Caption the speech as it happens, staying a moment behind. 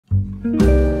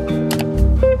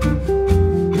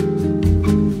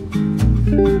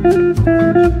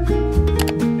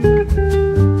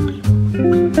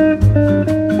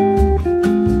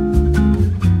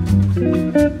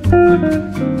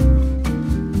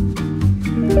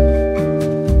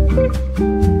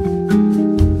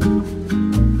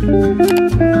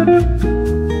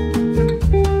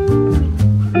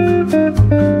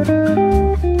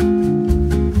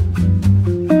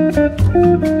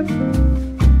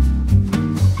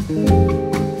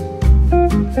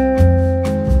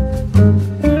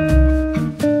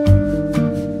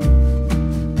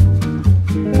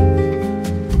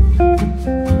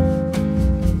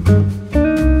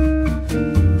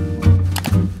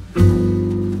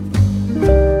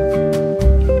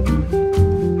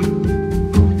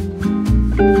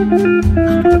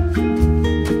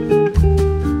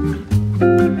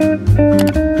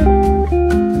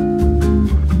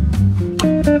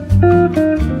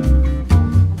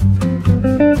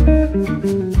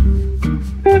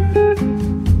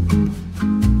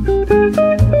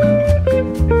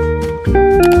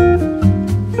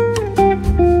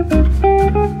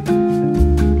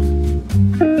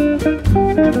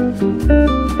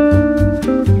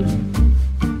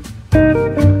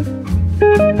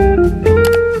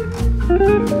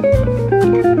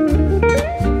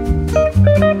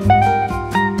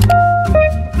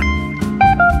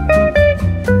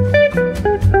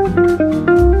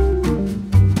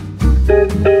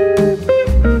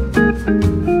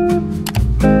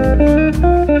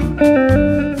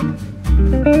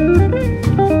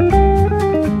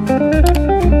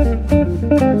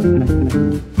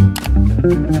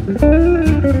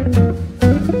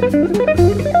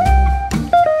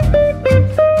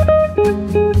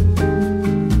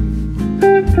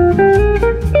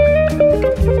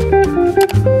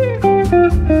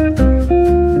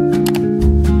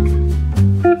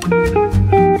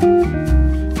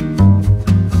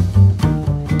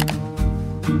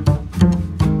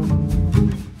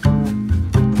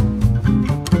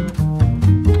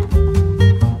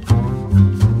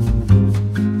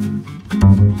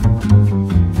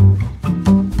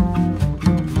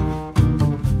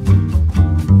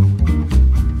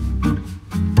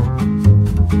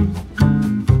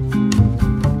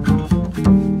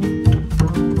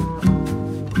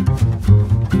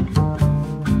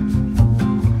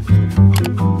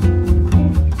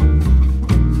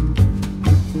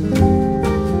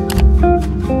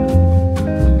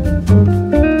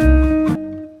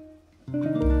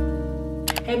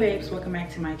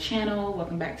Channel,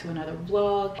 welcome back to another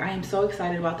vlog. I am so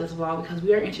excited about this vlog because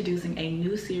we are introducing a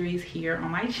new series here on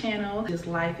my channel, just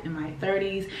life in my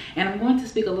 30s, and I'm going to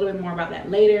speak a little bit more about that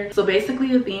later. So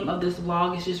basically the theme of this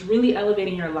vlog is just really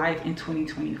elevating your life in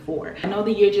 2024. I know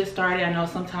the year just started. I know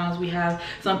sometimes we have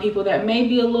some people that may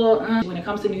be a little when it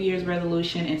comes to New Year's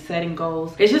resolution and setting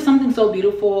goals. It's just something so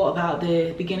beautiful about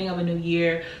the beginning of a new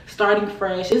year, starting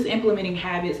fresh, just implementing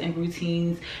habits and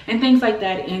routines and things like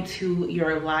that into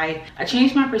your life. I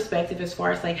changed my perspective as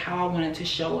far as like how I wanted to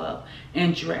show up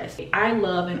and dress. I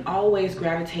love and always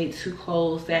gravitate to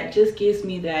clothes that just gives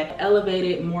me that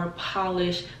elevated, more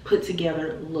polished, put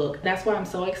together look. That's why I'm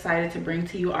so excited to bring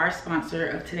to you our sponsor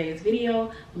of today's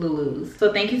video, LULUS.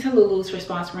 So thank you to LULUS for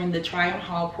sponsoring the try on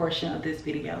haul portion of this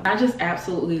video. I just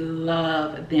absolutely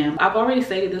love them. I've already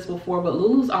stated this before, but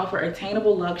LULUS offer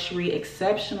attainable luxury,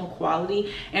 exceptional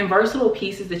quality, and versatile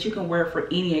pieces that you can wear for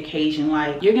any occasion.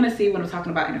 Like, you're gonna see what I'm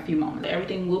talking about in a few moments.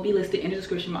 Everything will be listed in the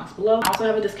description box below. I also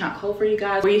have a discount code for you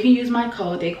guys where you can use my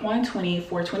code EP.1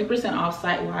 for 20% off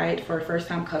site-wide for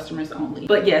first-time customers only.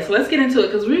 But yes, let's get into it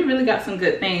because we really got some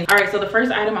good things. All right, so the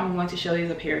first item I'm going to show you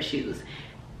is a pair of shoes.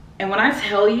 And when I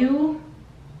tell you,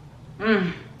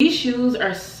 these shoes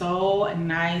are so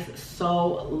nice,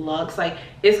 so luxe. Like,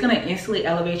 it's gonna instantly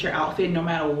elevate your outfit no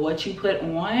matter what you put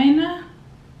on.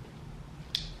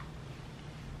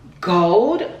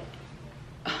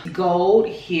 Gold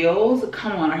heels,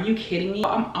 come on, are you kidding me?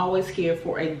 I'm always here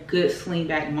for a good sling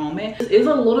back moment. This is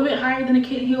a little bit higher than a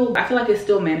kid heel. I feel like it's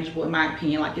still manageable in my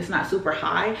opinion. Like, it's not super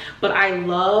high, but I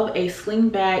love a sling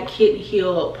back kid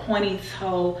heel pointy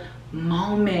toe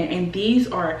moment, and these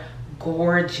are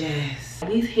gorgeous.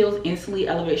 These heels instantly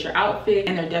elevate your outfit,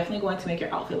 and they're definitely going to make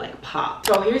your outfit like pop.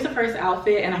 So here's the first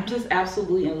outfit, and I'm just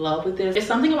absolutely in love with this. It's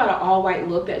something about an all white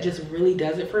look that just really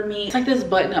does it for me. It's like this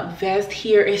button up vest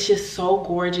here. It's just so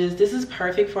gorgeous. This is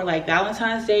perfect for like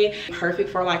Valentine's Day,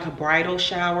 perfect for like a bridal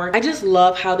shower. I just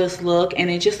love how this look, and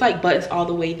it just like buttons all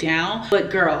the way down. But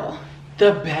girl,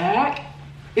 the back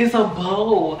is a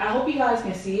bow. I hope you guys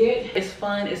can see it. It's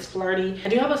fun, it's flirty. I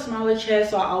do have a smaller chest,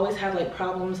 so I always have like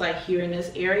problems like here in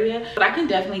this area, but I can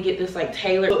definitely get this like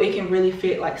tailored so it can really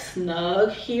fit like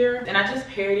snug here. And I just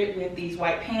paired it with these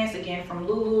white pants, again from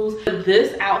LULUS.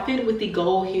 This outfit with the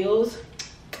gold heels,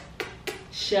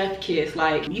 chef kiss.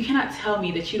 Like, you cannot tell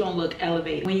me that you don't look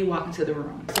elevated when you walk into the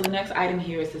room. So the next item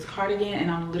here is this cardigan, and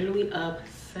I'm literally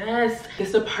obsessed.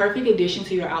 It's the perfect addition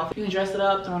to your outfit. You can dress it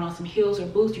up, throwing on some heels or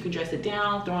boots. You can dress it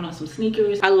down, throwing on some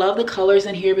sneakers. I love the colors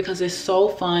in here because it's so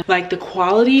fun. Like, the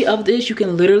quality of this, you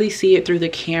can literally see it through the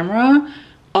camera.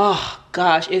 Oh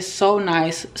gosh, it's so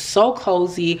nice, so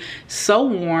cozy, so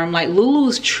warm. Like,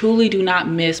 LULUS truly do not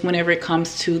miss whenever it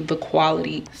comes to the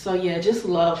quality. So yeah, just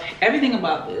love everything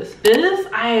about this. This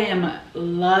I am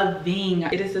loving.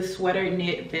 It is a sweater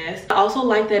knit vest. I also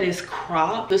like that it's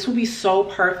cropped. This would be so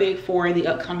perfect for the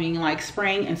upcoming like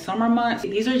spring and summer months.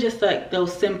 These are just like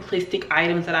those simplistic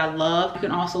items that I love. You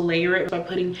can also layer it by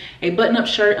putting a button-up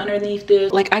shirt underneath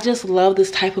this. Like, I just love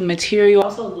this type of material. I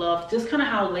also love just kind of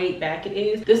how laid back it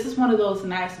is. This is one of those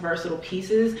nice versatile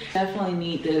pieces. Definitely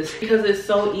need this because it's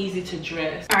so easy to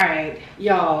dress. All right,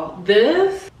 y'all,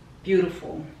 this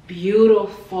beautiful.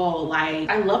 Like,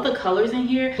 I love the colors in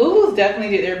here. LULUS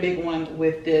definitely did their big one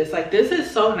with this. Like, this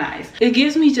is so nice. It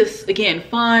gives me just, again,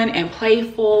 fun and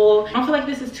playful. I don't feel like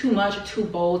this is too much or too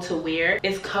bold to wear.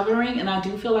 It's covering, and I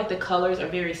do feel like the colors are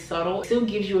very subtle. It still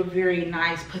gives you a very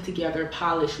nice put together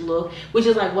polished look, which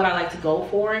is like what I like to go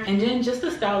for. And then just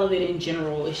the style of it in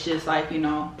general, it's just like, you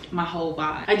know, my whole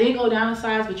vibe. I did go down a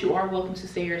size, but you are welcome to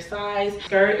stay your size.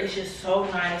 Skirt is just so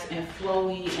nice and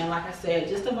flowy, and like I said,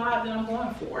 just the vibe that I'm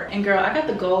going for. And girl, I got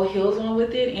the gold heels on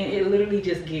with it, and it literally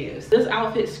just gives. This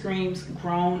outfit screams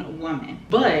grown woman,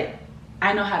 but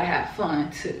I know how to have fun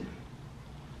too.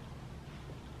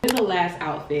 the last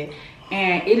outfit,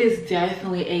 and it is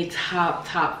definitely a top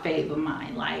fave of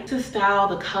mine. Like the style,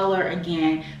 the color,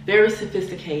 again, very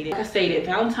sophisticated. Like I stated,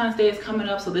 Valentine's Day is coming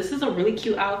up, so this is a really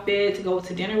cute outfit to go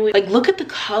to dinner with. Like, look at the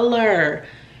color.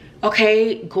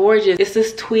 Okay, gorgeous. It's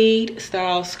this tweed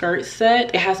style skirt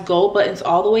set. It has gold buttons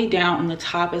all the way down on the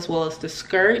top as well as the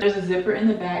skirt. There's a zipper in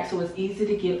the back, so it's easy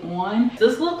to get on.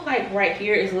 This look like right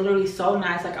here is literally so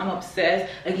nice. Like, I'm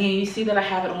obsessed. Again, you see that I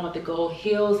have it on with the gold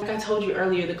heels. Like I told you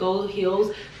earlier, the gold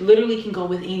heels literally can go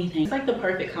with anything. It's like the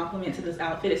perfect complement to this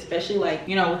outfit, especially like,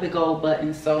 you know, with the gold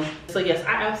buttons. So yes,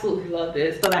 I absolutely love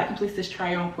this. So that completes this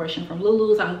try on portion from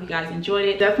LULUS. I hope you guys enjoyed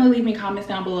it. Definitely leave me comments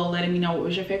down below letting me know what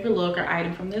was your favorite look or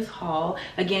item from this haul.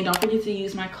 Again, don't forget to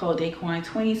use my code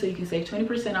DAYQUAN20 so you can save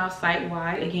 20% off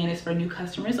site-wide. Again, it's for new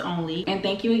customers only. And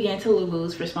thank you again to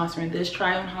LULUS for sponsoring this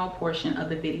try on haul portion of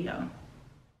the video.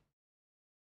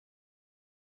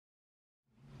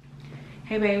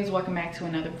 Hey babes, welcome back to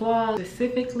another vlog,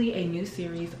 specifically a new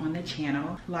series on the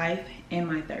channel, Life in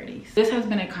My 30s. This has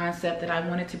been a concept that I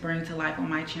wanted to bring to life on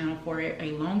my channel for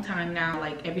a long time now,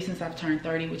 like ever since I've turned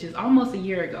 30, which is almost a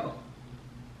year ago.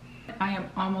 I am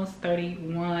almost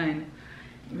 31.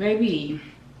 Baby,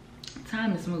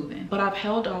 time is moving. But I've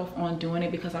held off on doing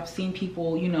it because I've seen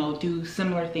people, you know, do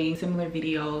similar things, similar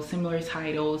videos, similar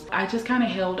titles. I just kind of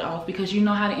held off because you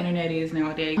know how the internet is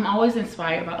nowadays. I'm always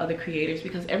inspired by other creators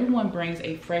because everyone brings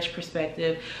a fresh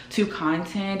perspective to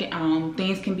content.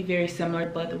 Things can be very similar,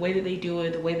 but the way that they do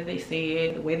it, the way that they say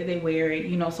it, the way that they wear it,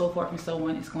 you know, so forth and so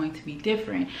on is going to be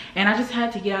different. And I just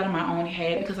had to get out of my own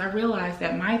head because I realized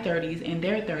that my 30s and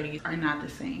their 30s are not the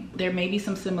same. There may be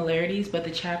some similarities, but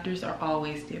the chapters are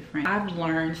always different. I've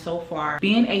learned so far,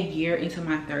 being a year into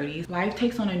my 30s, life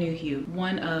takes on a new hue,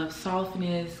 one of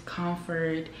softness,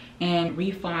 comfort, and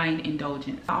refined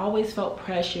indulgence. I always felt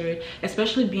pressured,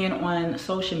 especially being on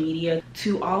social media,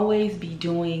 to always be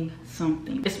doing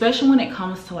something, especially when it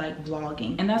comes to like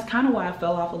vlogging. And that's kind of why I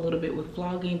fell off a little bit with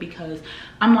vlogging, because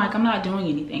I'm like, I'm not doing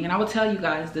anything. And I will tell you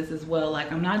guys this as well,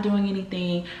 like, I'm not doing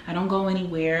anything, I don't go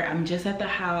anywhere, I'm just at the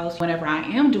house. Whenever I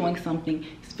am doing something,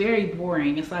 it's very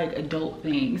boring. It's like adult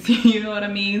things, you know what I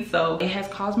mean? So it has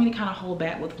caused me to kind of hold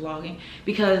back with vlogging,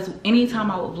 because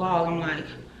anytime I would vlog, I'm like,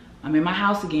 I'm in my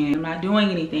house again, I'm not doing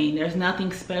anything, there's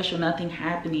nothing special, nothing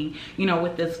happening, you know,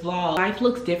 with this vlog. Life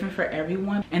looks different for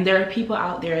everyone, and there are people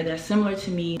out there that's similar to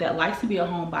me that likes to be a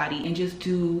homebody and just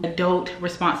do adult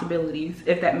responsibilities,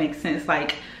 if that makes sense,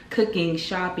 like cooking,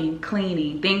 shopping,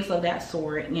 cleaning, things of that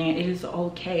sort. And it is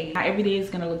okay. Not every day is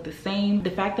gonna look the same.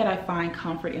 The fact that I find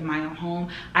comfort in my own home,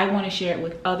 I want to share it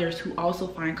with others who also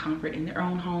find comfort in their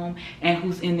own home and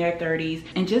who's in their 30s,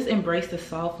 and just embrace the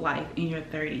soft life in your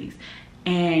 30s.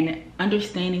 And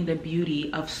understanding the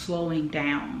beauty of slowing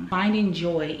down, finding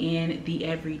joy in the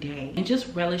everyday, and just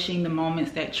relishing the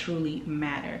moments that truly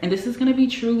matter. And this is gonna be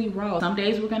truly raw. Some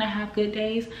days we're gonna have good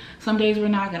days, some days we're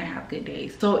not gonna have good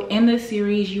days. So in this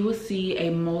series, you will see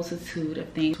a multitude of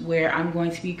things where I'm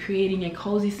going to be creating a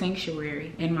cozy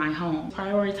sanctuary in my home,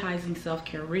 prioritizing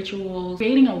self-care rituals,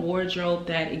 creating a wardrobe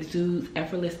that exudes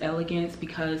effortless elegance,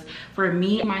 because for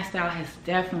me, my style has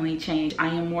definitely changed. I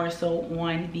am more so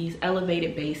on these elevated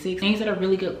basics, things that are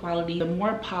really good quality, the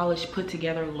more polished, put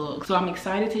together look. So I'm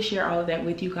excited to share all of that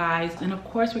with you guys. And of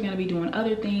course, we're going to be doing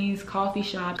other things, coffee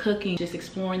shop, cooking, just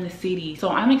exploring the city. So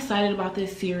I'm excited about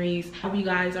this series. I hope you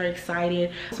guys are excited.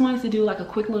 I just wanted to do like a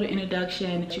quick little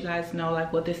introduction, let you guys know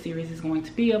like what this series is going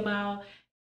to be about.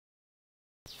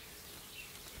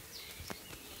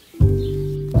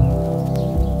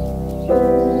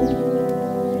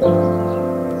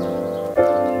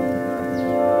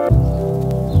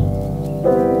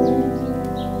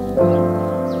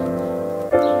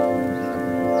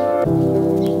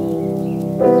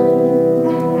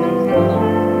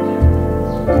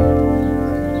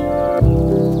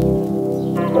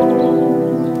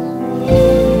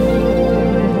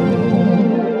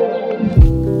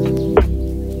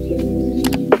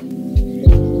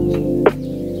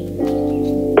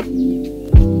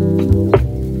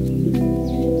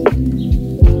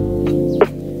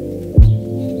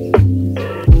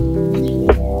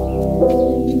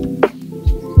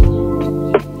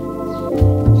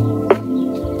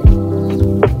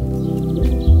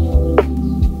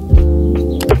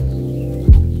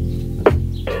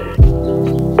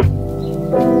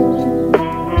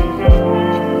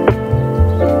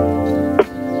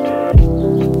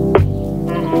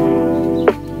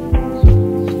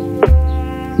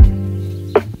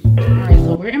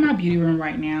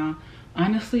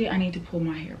 Honestly, I need to pull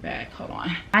my hair back. Hold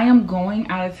on. I am going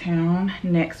out of town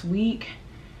next week.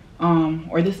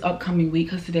 or this upcoming week,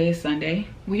 because today is Sunday.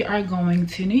 We are going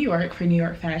to New York for New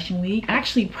York Fashion Week.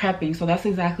 Actually prepping, so that's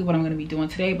exactly what I'm going to be doing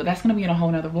today, but that's going to be in a whole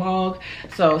nother vlog,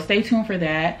 so stay tuned for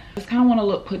that. I just kind of want to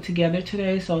look put together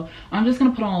today, so I'm just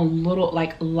going to put on a little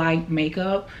like light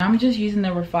makeup. I'm just using the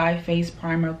Refi Face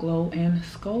Primer Glow and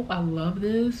Scope. I love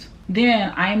this.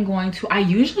 Then I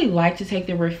usually like to take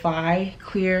the Refi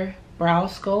Clear Brow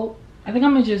Scope. I think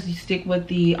I'm gonna just stick with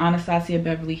the Anastasia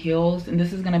Beverly Hills, and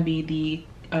this is gonna be the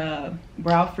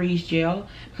brow freeze gel,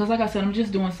 because like I said, I'm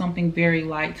just doing something very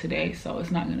light today, so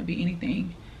it's not going to be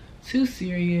anything too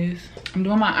serious. I'm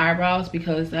doing my eyebrows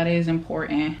because that is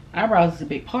important. Eyebrows is a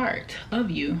big part of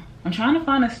you. I'm trying to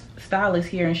find a stylist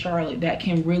here in Charlotte that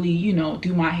can really, you know,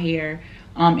 do my hair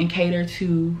and cater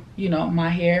to, you know, my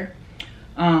hair,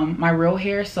 my real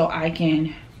hair, so I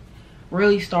can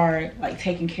really start like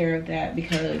taking care of that,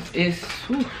 because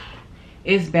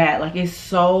it's bad. Like, it's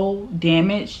so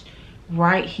damaged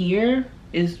right here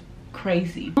is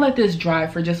crazy. I'll let this dry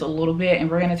for just a little bit, and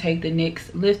we're gonna take the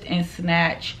NYX Lift and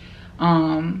Snatch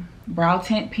brow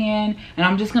tint pen, and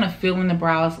I'm just gonna fill in the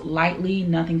brows lightly,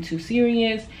 nothing too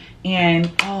serious.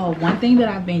 And oh, one thing that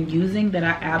I've been using that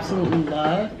I absolutely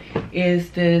love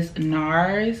is this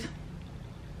NARS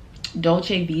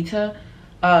Dolce Vita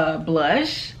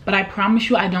blush, but I promise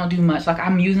you I don't do much. Like,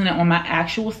 I'm using it on my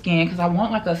actual skin because I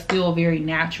want like a still very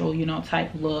natural, you know,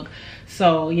 type look.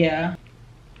 So yeah,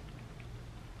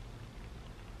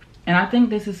 and I think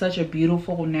this is such a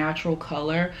beautiful natural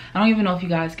color. I don't even know if you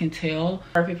guys can tell.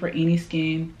 Perfect for any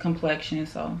skin complexion,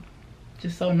 so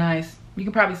just so nice. You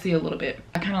can probably see a little bit.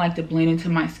 I kind of like to blend into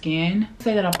my skin. I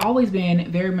say that I've always been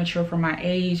very mature for my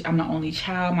age. I'm the only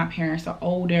child. My parents are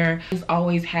older. I've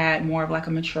always had more of like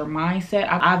a mature mindset.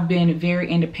 I've been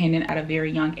very independent at a very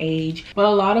young age. But a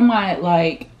lot of my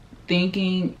like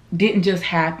thinking didn't just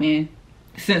happen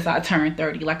since I turned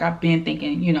 30. Like, I've been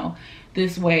thinking, you know,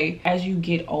 this way. As you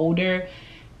get older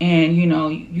and, you know,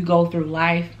 you go through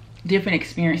life, different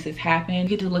experiences happen. You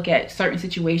get to look at certain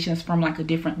situations from like a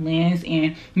different lens,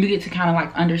 and you get to kind of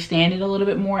like understand it a little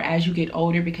bit more as you get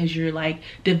older, because you're like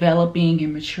developing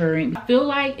and maturing. I feel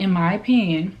like, in my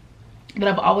opinion, that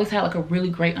I've always had like a really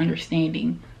great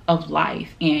understanding of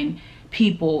life and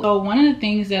people. So one of the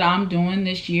things that I'm doing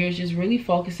this year is just really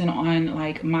focusing on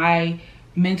like my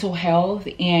mental health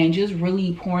and just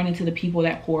really pouring into the people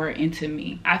that pour into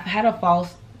me. I've had a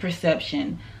false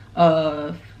perception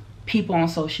of people on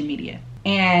social media,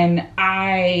 and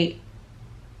I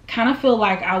kind of feel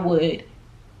like I would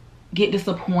get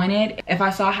disappointed if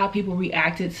I saw how people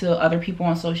reacted to other people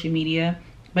on social media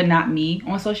but not me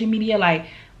on social media. Like,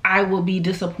 I will be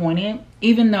disappointed,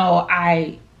 even though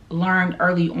I learned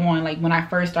early on, like when I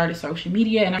first started social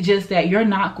media, and just that you're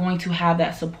not going to have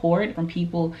that support from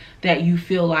people that you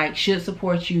feel like should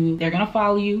support you. They're gonna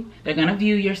follow you, they're gonna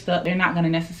view your stuff, they're not gonna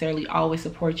necessarily always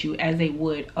support you as they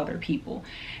would other people.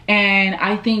 And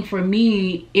I think for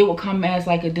me, it will come as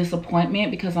like a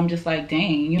disappointment, because I'm just like,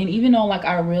 dang. And even though like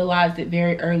I realized it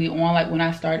very early on, like when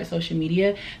I started social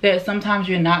media, that sometimes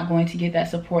you're not going to get that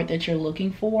support that you're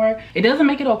looking for. It doesn't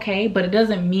make it okay, but it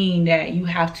doesn't mean that you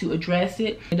have to address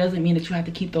it. It doesn't mean that you have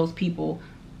to keep those people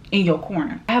in your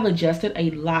corner. I have adjusted a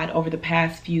lot over the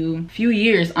past few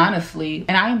years, honestly,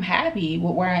 and I am happy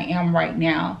with where I am right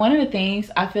now. One of the things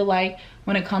I feel like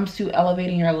when it comes to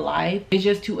elevating your life is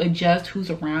just to adjust who's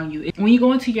around you. When you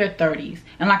go into your 30s,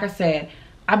 and like I said,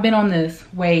 I've been on this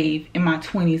wave in my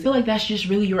 20s. I feel like that's just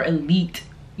really your elite,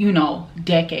 you know,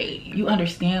 decade. You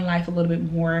understand life a little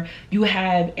bit more. You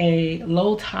have a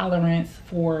low tolerance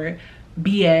for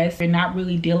BS. You're not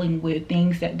really dealing with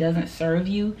things that doesn't serve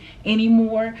you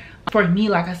anymore. For me,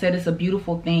 like I said, it's a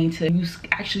beautiful thing to you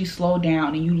actually slow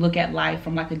down and you look at life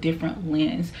from like a different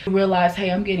lens. You realize,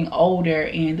 hey, I'm getting older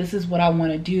and this is what I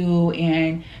want to do,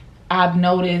 and I've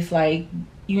noticed, like,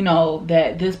 you know,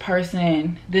 that this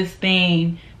person, this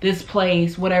thing, this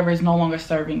place, whatever, is no longer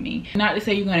serving me. Not to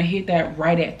say you're going to hit that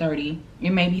right at 30. It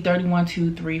may be 31,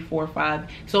 2, 3, 4, 5,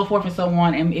 so forth and so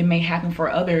on, and it may happen for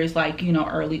others, like, you know,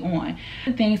 early on.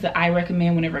 The things that I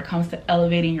recommend whenever it comes to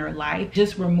elevating your life,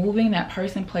 just removing that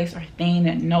person, place, or thing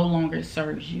that no longer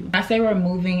serves you. When I say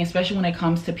removing, especially when it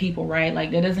comes to people, right?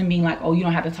 Like, that doesn't mean like, oh, you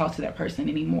don't have to talk to that person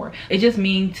anymore. It just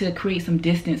means to create some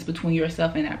distance between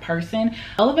yourself and that person.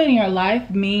 Elevating your life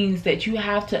means that you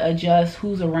have to adjust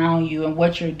who's around you and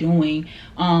what you're are doing,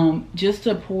 just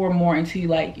to pour more into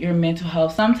like your mental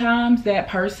health. Sometimes that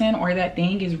person or that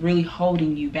thing is really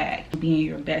holding you back from being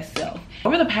your best self.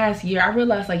 Over the past year, I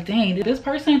realized like, dang, this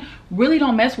person really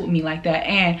don't mess with me like that.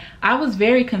 And I was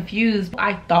very confused.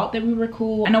 I thought that we were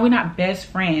cool. I know we're not best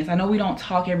friends. I know we don't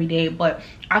talk every day, but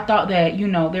I thought that, you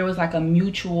know, there was like a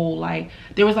mutual,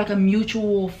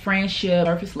 friendship,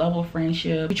 surface level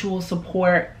friendship, mutual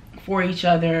support for each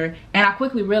other. And I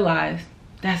quickly realized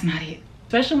that's not it,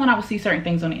 especially when I would see certain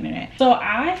things on the internet. So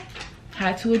I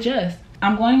had to adjust.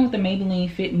 I'm going with the Maybelline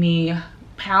Fit Me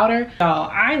powder. Y'all,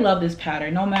 I love this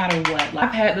powder no matter what. Like,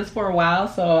 I've had this for a while,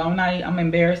 so I'm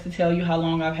embarrassed to tell you how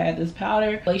long I've had this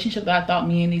powder. Relationship that I thought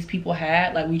me and these people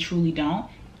had, like, we truly don't.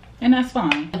 And that's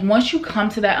fine. Once you come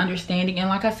to that understanding, and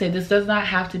like I said, this does not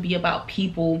have to be about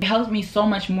people. It helps me so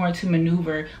much more to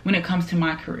maneuver when it comes to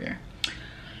my career,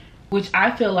 which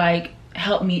I feel like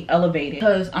helped me elevate it,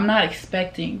 because I'm not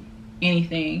expecting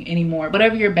anything anymore.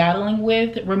 Whatever you're battling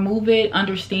with, remove it,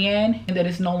 understand that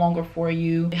it's no longer for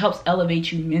you. It helps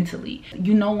elevate you mentally.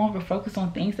 You no longer focus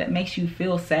on things that makes you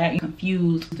feel sad,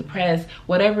 confused, depressed,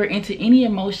 whatever, into any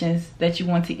emotions that you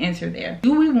want to enter there.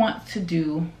 Do we want to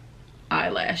do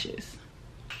eyelashes?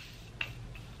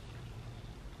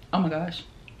 Oh my gosh.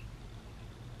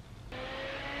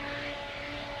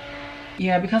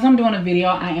 Yeah, because I'm doing a video,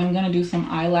 I am gonna do some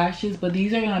eyelashes, but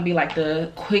these are gonna be like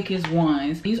the quickest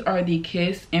ones. These are the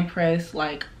Kiss Impress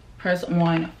like press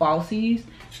on falsies.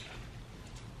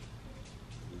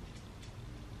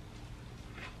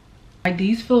 Like,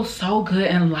 these feel so good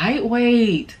and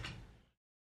lightweight.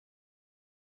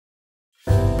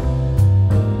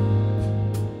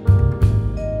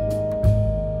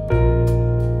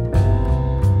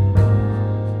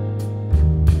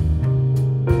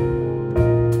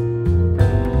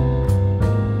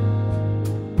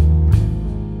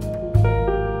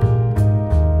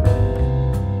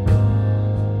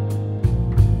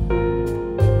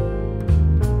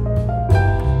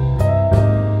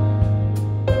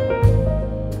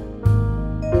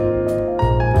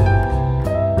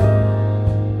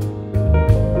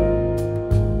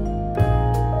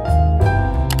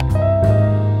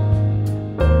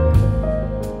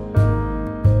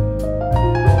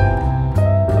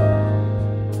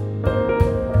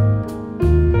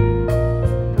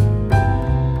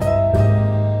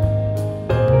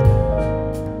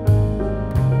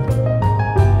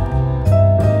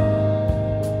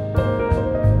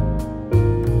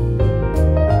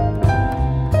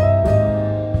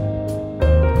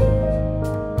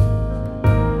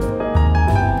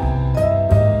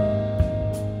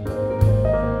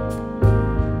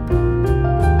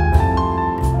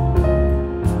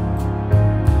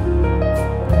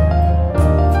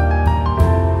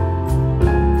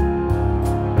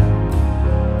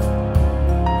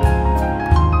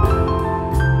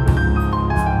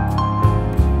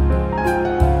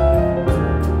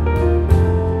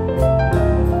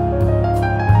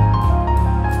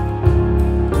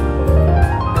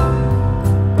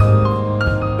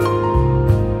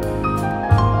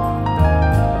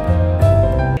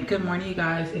 Good morning, you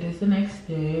guys. It is the next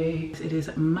day. It is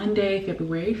Monday,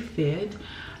 February 5th.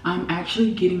 I'm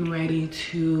actually getting ready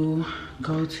to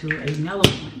go to a nail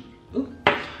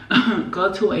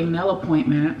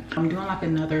appointment. I'm doing like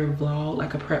another vlog,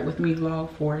 like a prep with me vlog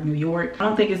for New York. I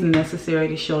don't think it's necessary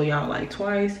to show y'all like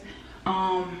twice.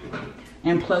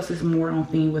 And plus it's more on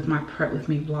theme with my prep with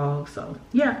me vlog. So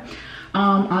yeah,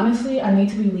 honestly, I need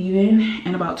to be leaving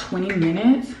in about 20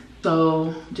 minutes.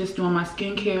 So just doing my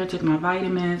skincare, took my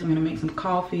vitamins, I'm gonna make some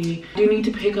coffee. I do need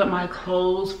to pick up my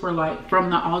clothes for like from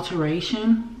the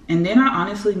alteration. And then I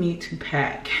honestly need to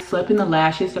pack. I slept in the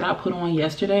lashes that I put on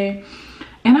yesterday.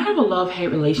 And I have a love-hate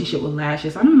relationship with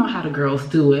lashes. I don't know how the girls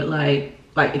do it. Like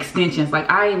extensions. Like,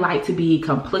 I like to be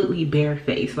completely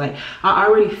barefaced. Like, I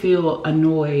already feel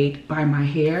annoyed by my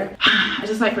hair. I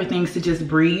just like for things to just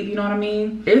breathe, you know what I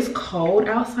mean? It's cold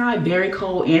outside, very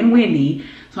cold and windy.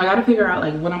 So I gotta figure out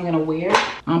like what I'm gonna wear.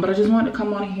 But I just wanted to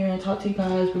come on here and talk to you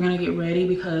guys. We're gonna get ready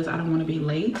because I don't wanna be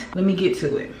late. Let me get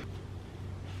to it.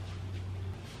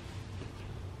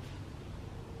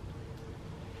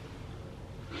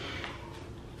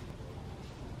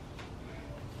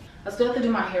 I still have to do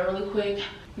my hair really quick.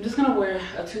 I'm just gonna wear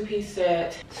a two-piece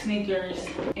set, sneakers,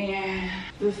 and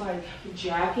this like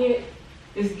jacket.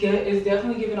 It's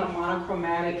definitely giving a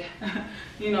monochromatic,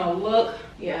 you know, look.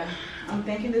 Yeah, I'm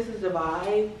thinking this is the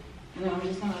vibe, and then I'm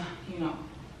just gonna, you know,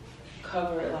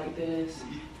 cover it like this.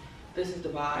 This is the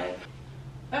vibe.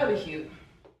 That'd be cute.